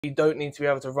You don't need to be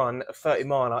able to run a 30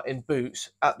 miler in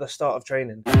boots at the start of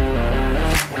training.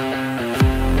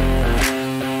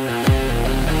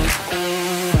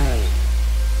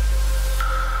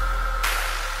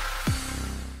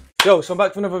 Yo, so I'm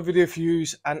back for another video for you,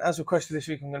 and as requested this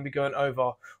week I'm going to be going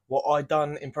over what I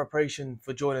done in preparation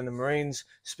for joining the Marines,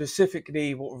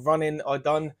 specifically what running I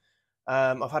done.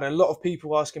 I've had a lot of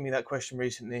people asking me that question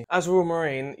recently. As a Royal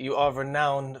Marine, you are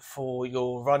renowned for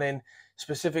your running,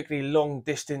 specifically long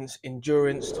distance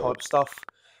endurance type stuff.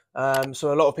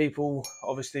 So a lot of people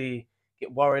obviously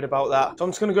get worried about that. So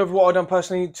I'm just going to go over what I've done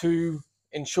personally to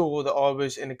ensure that I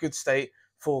was in a good state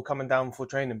for coming down for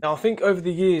training. Now, I think over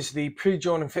the years, the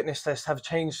pre-joining fitness tests have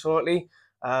changed slightly.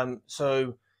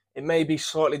 So it may be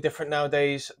slightly different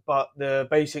nowadays, but the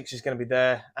basics is going to be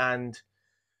there, and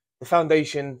the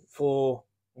foundation for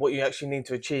what you actually need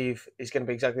to achieve is going to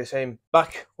be exactly the same.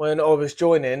 Back when I was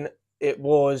joining, it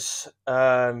was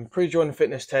pre-joining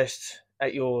fitness tests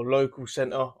at your local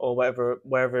centre or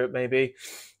wherever it may be,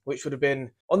 which would have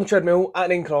been on the treadmill at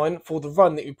an incline for the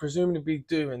run that you presumably be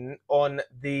doing on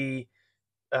the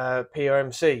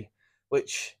PRMC,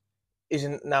 which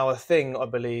isn't now a thing, I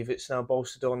believe. It's now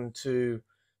bolstered on to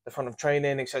the front of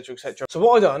training, etc, etc. So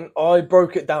what I done, I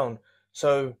broke it down.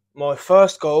 So my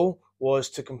first goal was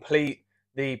to complete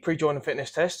the pre-joining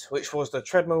fitness test, which was the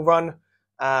treadmill run.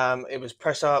 It was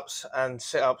press-ups and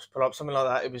sit-ups, pull-ups, something like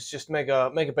that. It was just mega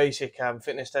basic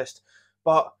fitness test.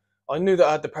 But I knew that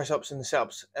I had the press-ups and the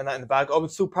sit-ups and that in the bag. I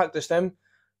would still practice them,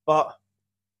 but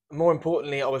more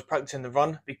importantly, I was practicing the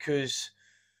run, because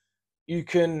you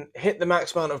can hit the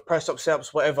max amount of press-ups,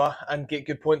 sit-ups, whatever, and get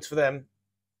good points for them.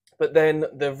 But then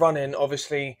the running,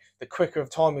 obviously, the quicker of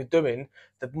time you're doing,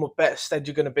 the more better stead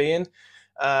you're going to be in.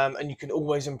 And you can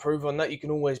always improve on that. You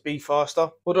can always be faster.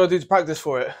 What do I do to practice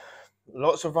for it?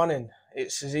 Lots of running.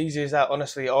 It's as easy as that,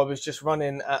 honestly. I was just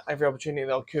running at every opportunity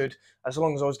that I could, as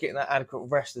long as I was getting that adequate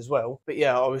rest as well. But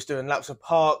yeah, I was doing laps of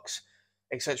parks,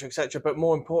 etc, etc. But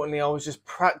more importantly, I was just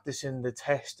practicing the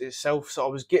test itself. So I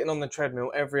was getting on the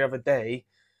treadmill every other day,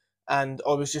 and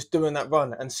I was just doing that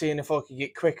run and seeing if I could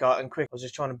get quicker and quicker. I was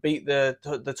just trying to beat the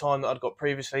time that I'd got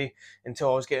previously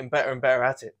until I was getting better and better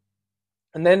at it.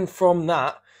 And then from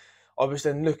that, I was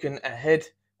then looking ahead.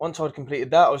 Once I'd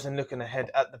completed that, I was then looking ahead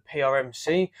at the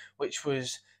PRMC, which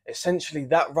was essentially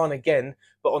that run again,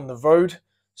 but on the road.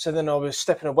 So then I was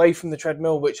stepping away from the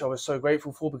treadmill, which I was so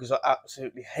grateful for, because I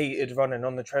absolutely hated running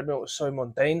on the treadmill. It was so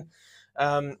mundane.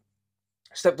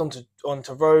 Stepped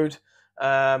onto road,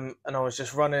 and I was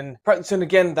just running, practicing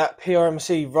again that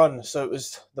PRMC run. So it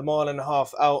was the 1.5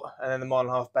 miles out and then the 1.5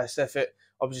 miles best effort.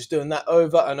 I was just doing that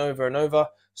over and over and over.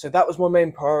 So that was my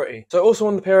main priority. So also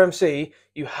on the PRMC,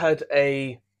 you had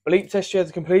a bleep test you had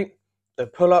to complete, the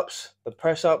pull-ups, the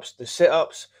press-ups, the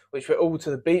sit-ups, which were all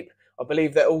to the beep. I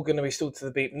believe they're all going to be still to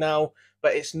the beep now,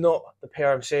 but it's not the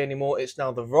PRMC anymore. It's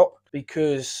now the ROP,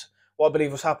 because what I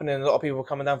believe was happening, a lot of people were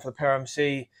coming down for the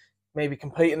PRMC, maybe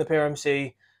completing the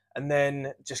PRMC, and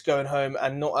then just going home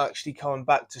and not actually coming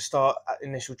back to start at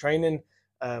initial training,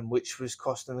 which was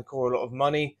costing the Corps a lot of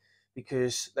money,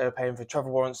 because they were paying for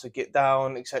travel warrants to get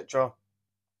down, etc.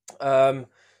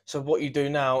 So what you do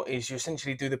now is you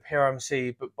essentially do the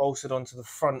PRMC, but bolstered onto the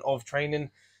front of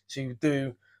training. So you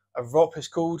do a ROP, is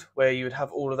called, where you would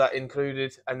have all of that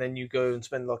included, and then you go and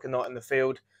spend like a night in the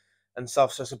field and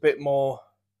stuff. So it's a bit more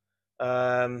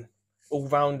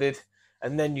all-rounded,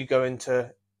 and then you go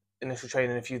into initial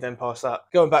training if you then pass that.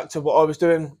 Going back to what I was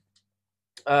doing,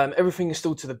 everything is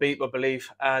still to the beep, I believe,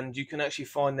 and you can actually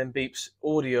find them beeps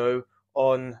audio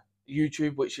on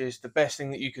YouTube, which is the best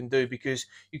thing that you can do, because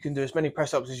you can do as many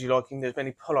press-ups as you like, you can do as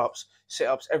many pull-ups,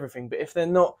 sit-ups, everything. But if they're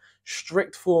not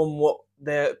strict form what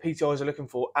their PTIs are looking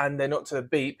for, and they're not to the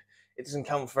beep, it doesn't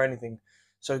count for anything.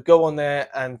 So go on there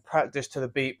and practice to the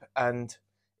beep, and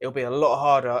it'll be a lot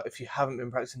harder if you haven't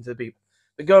been practicing to the beep.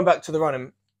 But going back to the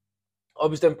running, I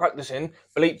was then practicing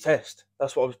bleep test.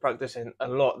 That's what I was practicing a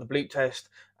lot, the bleep test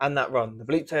and that run. The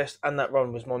bleep test and that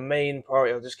run was my main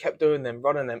priority. I just kept doing them,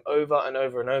 running them over and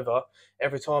over and over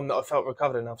every time that I felt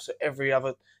recovered enough. So every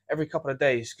couple of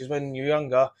days, because when you're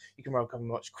younger, you can recover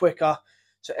much quicker.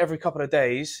 So every couple of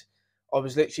days, I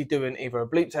was literally doing either a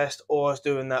bleep test or I was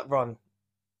doing that run.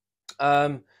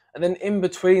 And then in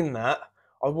between that,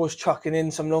 I was chucking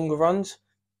in some longer runs.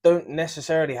 Don't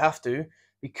necessarily have to,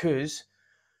 because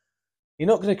you're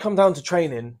not going to come down to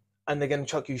training and they're going to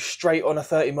chuck you straight on a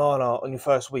 30 miler on your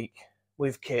first week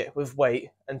with kit, with weight,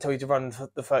 and tell you to run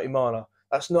the 30 miler.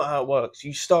 That's not how it works.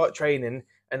 You start training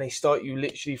and they start you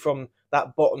literally from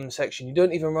that bottom section. You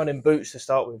don't even run in boots to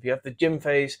start with. You have the gym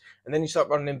phase, and then you start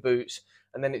running in boots,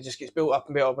 and then it just gets built up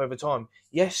and built up over time.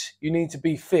 Yes, you need to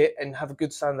be fit and have a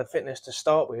good standard of fitness to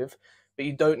start with, but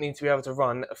you don't need to be able to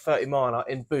run a 30-miler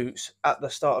in boots at the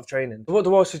start of training. What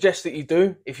do I suggest that you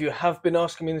do if you have been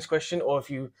asking me this question, or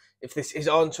if this is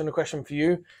answering a question for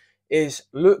you, is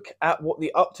look at what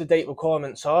the up-to-date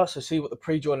requirements are. So see what the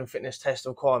pre-joining fitness test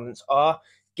requirements are,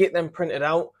 get them printed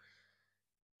out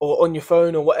or on your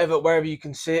phone or whatever, wherever you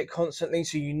can see it constantly,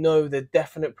 so you know the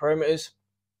definite parameters,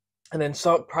 and then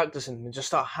start practicing and just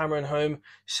start hammering home.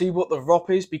 See what the ROP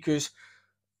is, because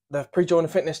the pre-joining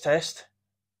fitness test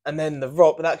and then the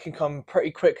ROP, that can come pretty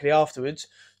quickly afterwards.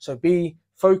 So be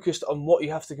focused on what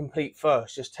you have to complete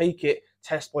first. Just take it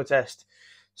test by test.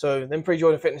 So then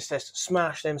pre-joining fitness test,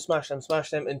 smash them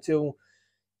until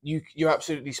you're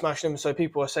absolutely smashing them. So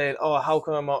people are saying, oh, how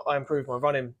can I improve my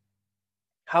running?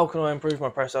 How can I improve my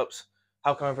press-ups?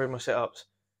 How can I improve my sit-ups?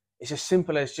 It's as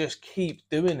simple as just keep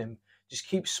doing them. Just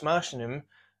keep smashing them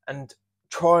and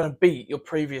try and beat your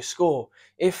previous score.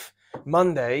 If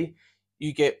Monday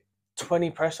you get 20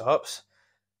 press-ups,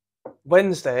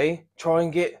 Wednesday try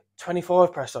and get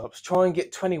 25 press-ups. Try and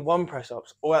get 21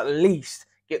 press-ups, or at least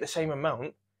get the same amount.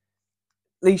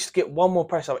 At least get one more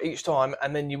press-up each time,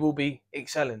 and then you will be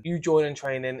excelling. You joining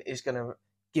training is going to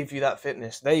give you that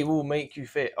fitness. They will make you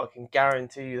fit. I can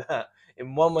guarantee you that,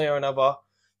 in one way or another,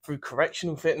 through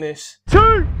correctional fitness,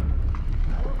 2,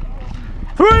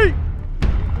 3,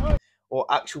 or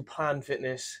actual planned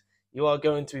fitness. You are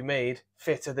going to be made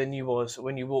fitter than you was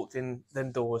when you walked in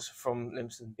them doors from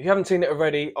Livingston. If you haven't seen it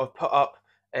already, I've put up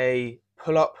a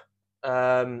pull-up,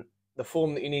 the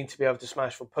form that you need to be able to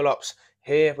smash for pull-ups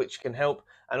here, which can help,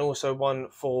 and also one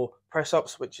for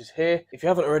press-ups, which is here. If you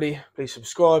haven't already, please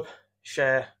subscribe,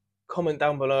 share, comment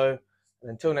down below, and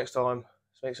until next time,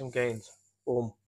 let's make some gains. Boom.